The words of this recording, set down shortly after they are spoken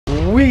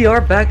We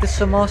are back to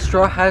some more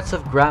Strawhats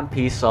of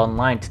GPO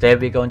Online. Today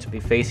we're going to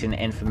be facing the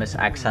infamous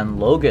Axe-Hand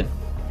Logan.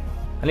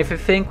 And if you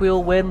think we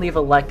will win, leave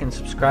a like and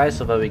subscribe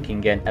so that we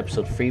can get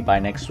episode 3 by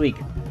next week.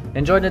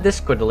 And join the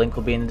Discord, the link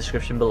will be in the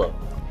description below.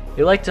 If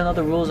you like to know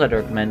the rules, I'd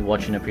recommend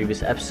watching the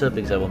previous episode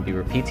because I won't be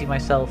repeating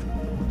myself.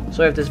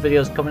 Sorry if this video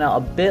is coming out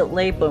a bit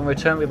late, but in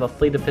return we have a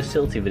Fleet of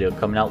Facility video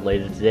coming out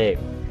later today.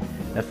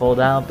 And with all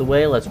that out of the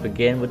way, let's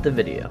begin with the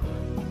video.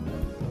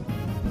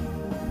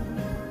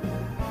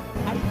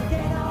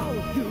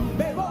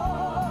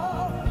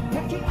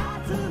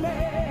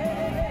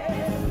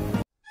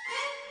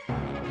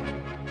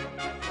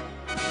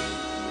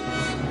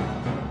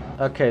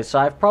 Okay, so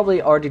I've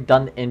probably already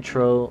done the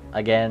intro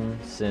again,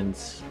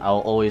 since I'll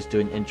always do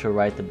an intro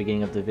right at the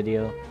beginning of the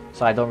video,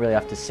 so I don't really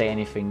have to say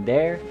anything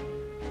there.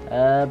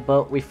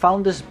 But we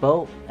found this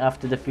boat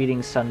after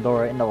defeating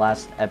Sandora in the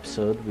last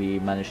episode. We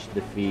managed to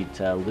defeat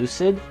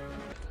Lucid.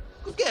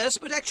 Good guess,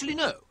 but actually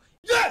no.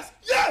 Yes!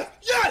 Yes!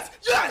 Yes!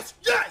 Yes!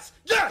 Yes!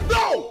 Yes!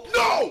 No!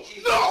 No!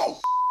 No!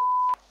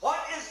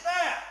 What is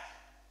that?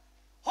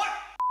 What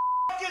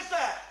is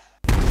that?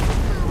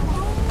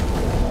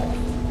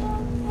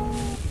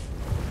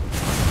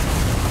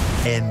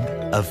 End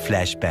of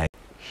flashback.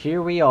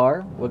 Here we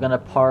are. We're gonna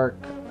park,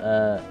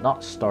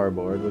 not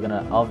starboard. We're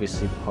gonna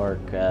obviously park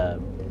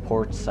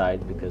port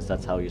side because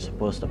that's how you're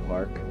supposed to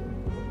park.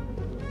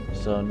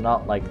 So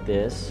not like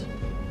this.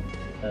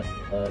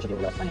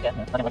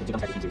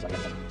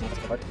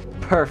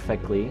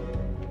 Perfectly.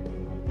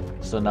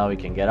 So now we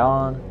can get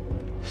on,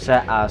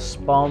 set our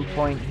spawn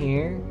point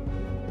here,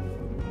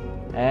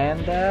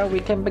 and we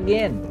can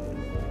begin.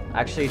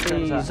 Actually,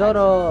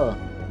 Zoro,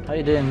 how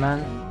you doing,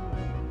 man?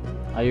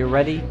 Are you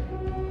ready?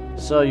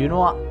 So, you know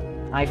what?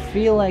 I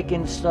feel like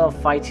instead of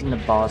fighting the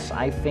boss,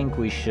 I think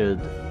we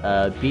should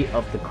beat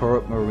up the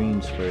corrupt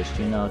marines first,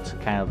 you know, to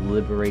kind of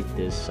liberate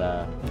this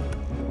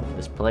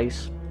this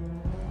place.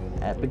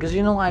 Because,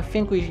 you know, I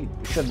think we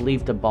should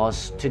leave the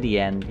boss to the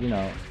end, you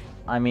know.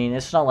 I mean,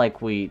 it's not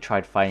like we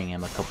tried fighting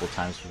him a couple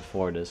times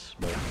before this,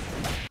 but...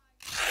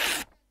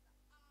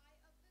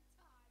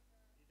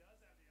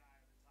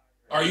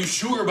 Are you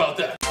sure about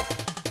that?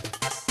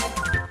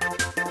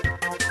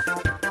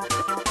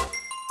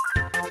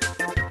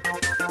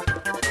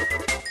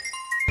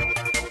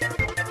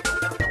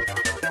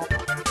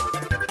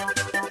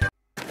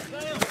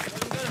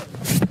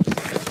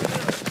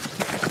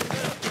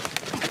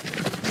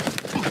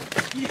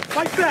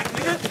 Fight back,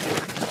 nigga!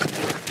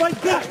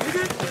 Fight back,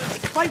 nigga!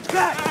 Fight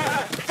back!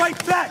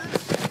 Fight back!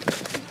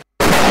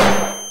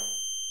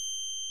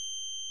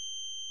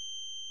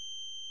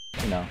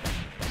 You know.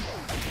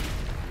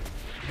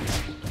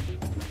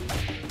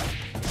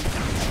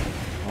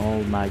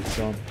 Oh my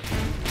god.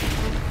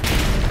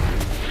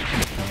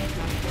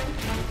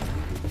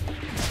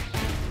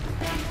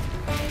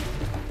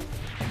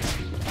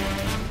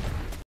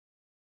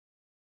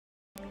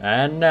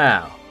 And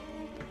now,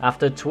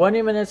 after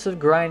 20 minutes of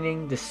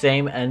grinding the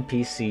same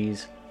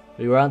NPCs,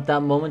 we were at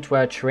that moment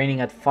where our training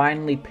had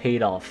finally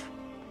paid off.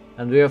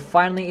 And we were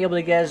finally able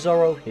to get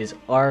Zoro his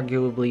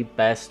arguably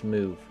best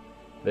move,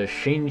 the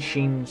Shin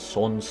Shin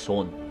Son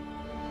Son.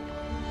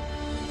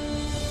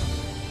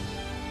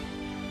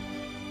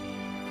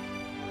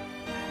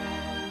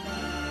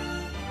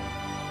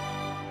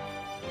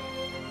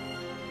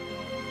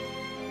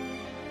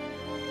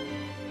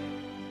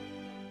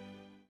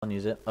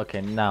 Use it. Okay,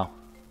 now.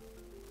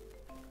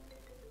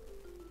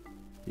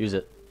 Use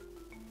it.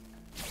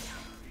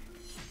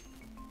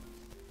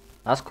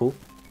 That's cool.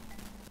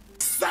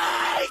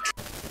 Psych!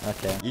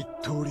 Okay.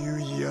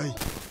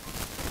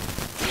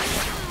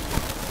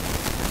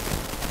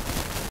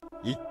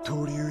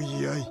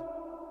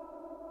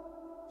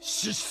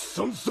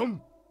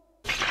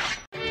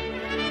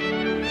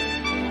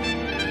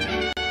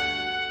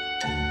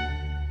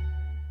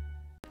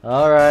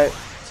 Alright,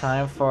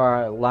 time for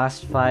our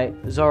last fight.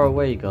 Zoro,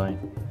 where are you going?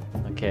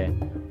 Okay,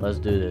 let's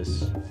do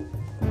this.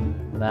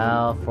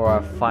 Now for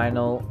our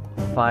final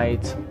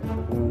fight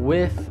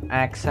with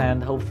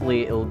Axe-Hand.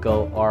 Hopefully it'll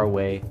go our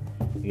way,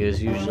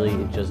 because usually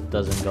it just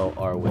doesn't go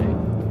our way.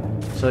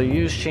 So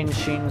use Shin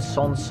Shin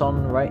Son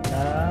Son right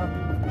now.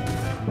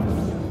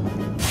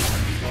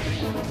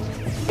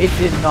 It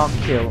did not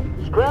kill.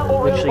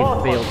 Literally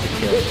failed to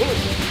kill.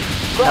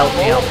 Help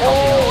me out, help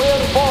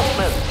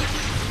me out.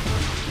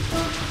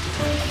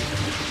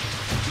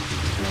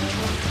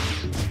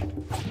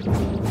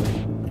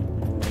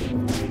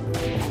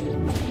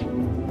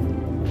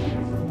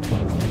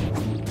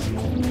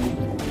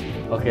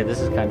 Okay,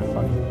 this is kind of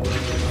funny.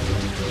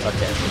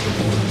 Okay.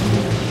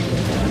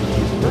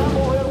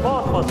 Scramble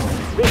reinforcements!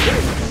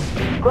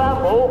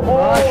 Scramble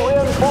all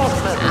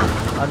reinforcements!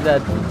 I'm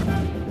dead.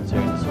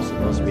 Considering this was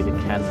supposed to be the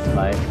cannon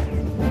fight,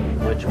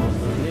 which was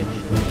the glitch.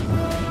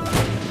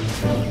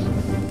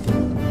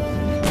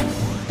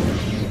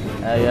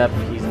 Yep,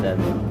 he's dead.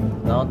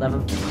 No, never.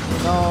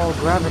 No,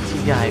 gravity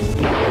guy.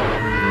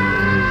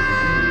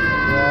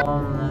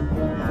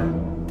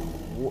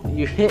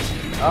 You hit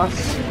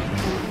us.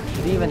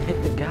 You didn't even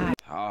hit the guy.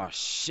 Oh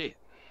shit.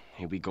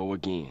 Here we go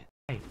again.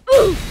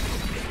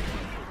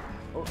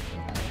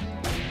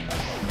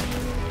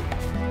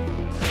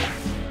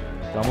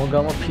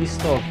 Gamo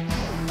pistol.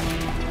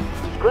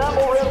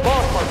 Scramble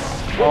reinforcements.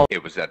 Oh.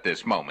 It was at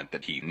this moment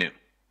that he knew.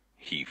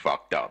 He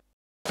fucked up.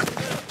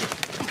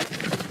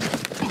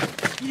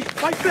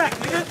 Fight back,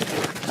 nigga!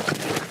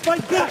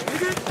 Fight back,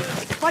 nigga!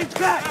 Fight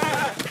back!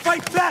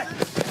 Fight back!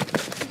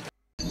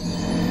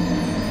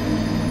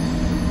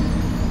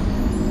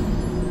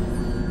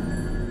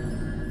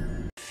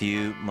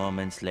 Few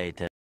moments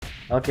later.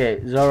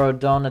 Okay, Zoro,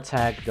 don't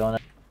attack,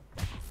 don't.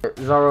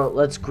 Zoro,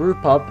 let's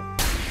group up.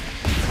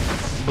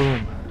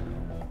 Boom.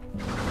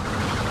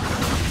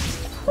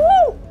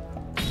 Woo!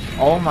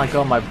 Oh my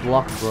god, my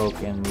block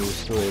broke and we were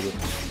still able.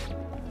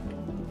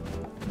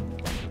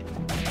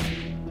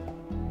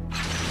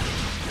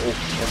 Oh,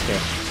 okay.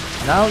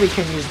 Now we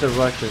can use the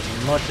rush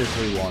as much as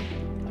we want.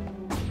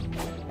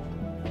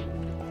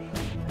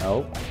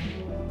 Nope.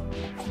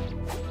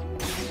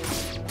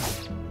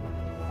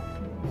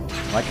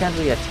 Why can't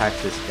we attack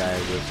this guy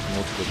with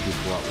multiple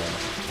people at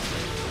once?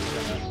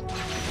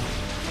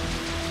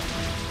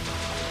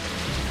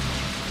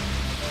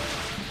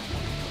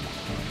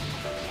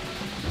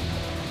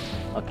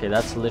 Okay,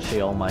 that's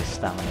literally all my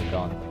stamina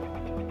gone.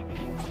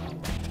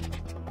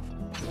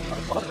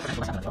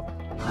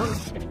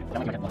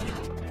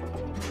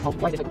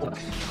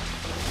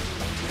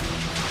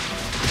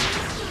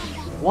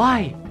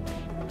 Why?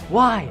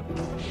 Why?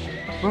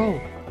 Bro,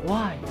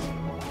 why?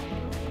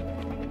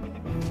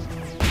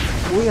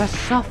 We are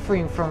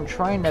suffering from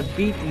trying to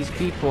beat these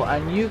people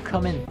and you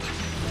come in.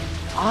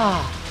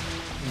 Ah,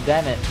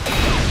 damn it.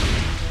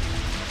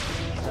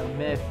 The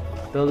myth,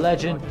 the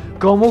legend,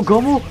 Gomu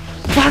Gomu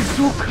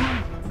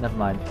Bazooka! Never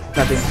mind,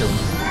 that didn't kill him.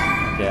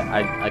 Okay,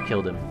 I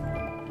killed him.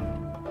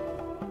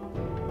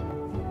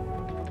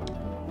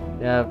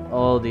 Yeah,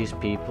 all these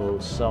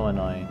people, so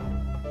annoying.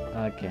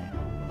 Okay.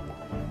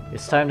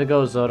 It's time to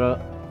go, Zoro.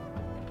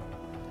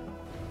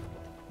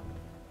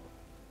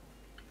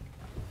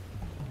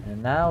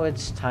 And now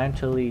it's time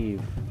to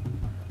leave.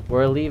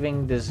 We're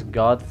leaving this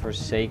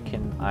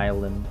godforsaken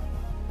island.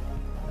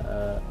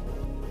 Are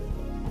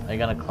you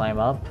gonna climb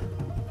up?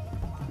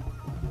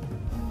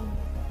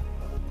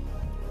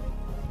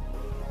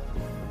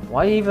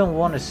 Why even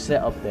want to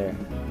sit up there?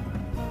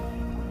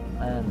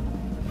 Man.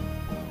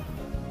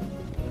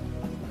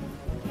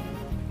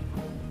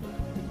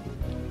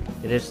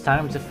 It is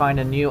time to find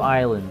a new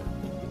island.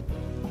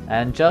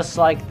 And just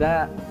like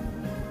that,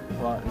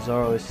 well,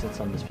 Zoro always sits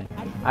on this thing.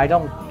 I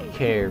don't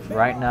care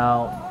right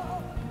now.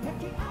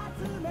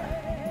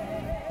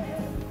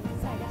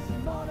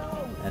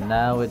 And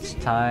now it's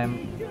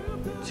time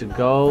to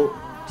go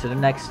to the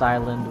next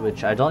island,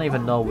 which I don't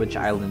even know which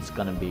island's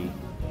gonna be.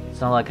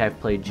 It's not like I've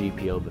played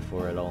GPO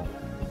before at all.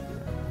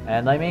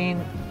 And I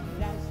mean,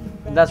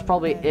 that's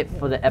probably it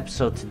for the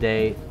episode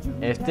today.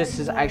 If this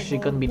is actually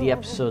gonna be the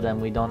episode and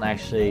we don't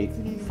actually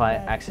fight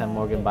Axe-Hand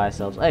Logan by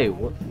ourselves. Hey,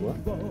 what?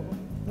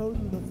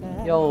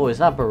 Yo, is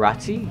that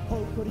Barati?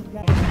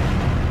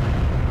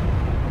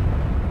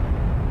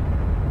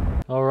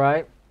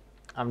 Alright,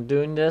 I'm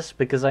doing this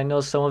because I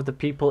know some of the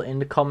people in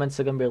the comments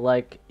are gonna be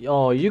like,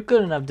 oh, you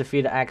couldn't have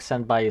defeated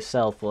Axe-Hand by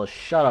yourself. Well,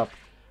 shut up.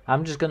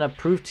 I'm just gonna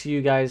prove to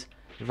you guys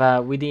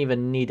that we didn't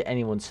even need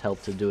anyone's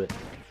help to do it.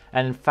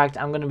 And in fact,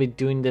 I'm gonna be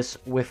doing this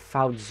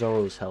without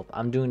Zoro's help.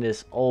 I'm doing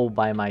this all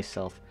by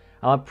myself.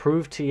 I'm gonna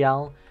prove to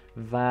y'all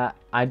that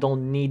I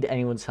don't need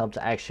anyone's help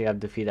to actually have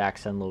defeated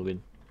Axe-Hand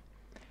Logan.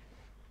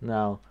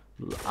 Now,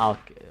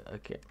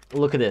 okay,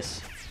 look at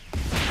this.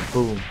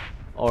 Boom,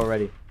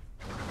 already.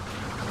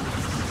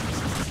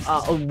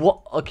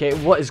 What? Okay,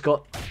 what is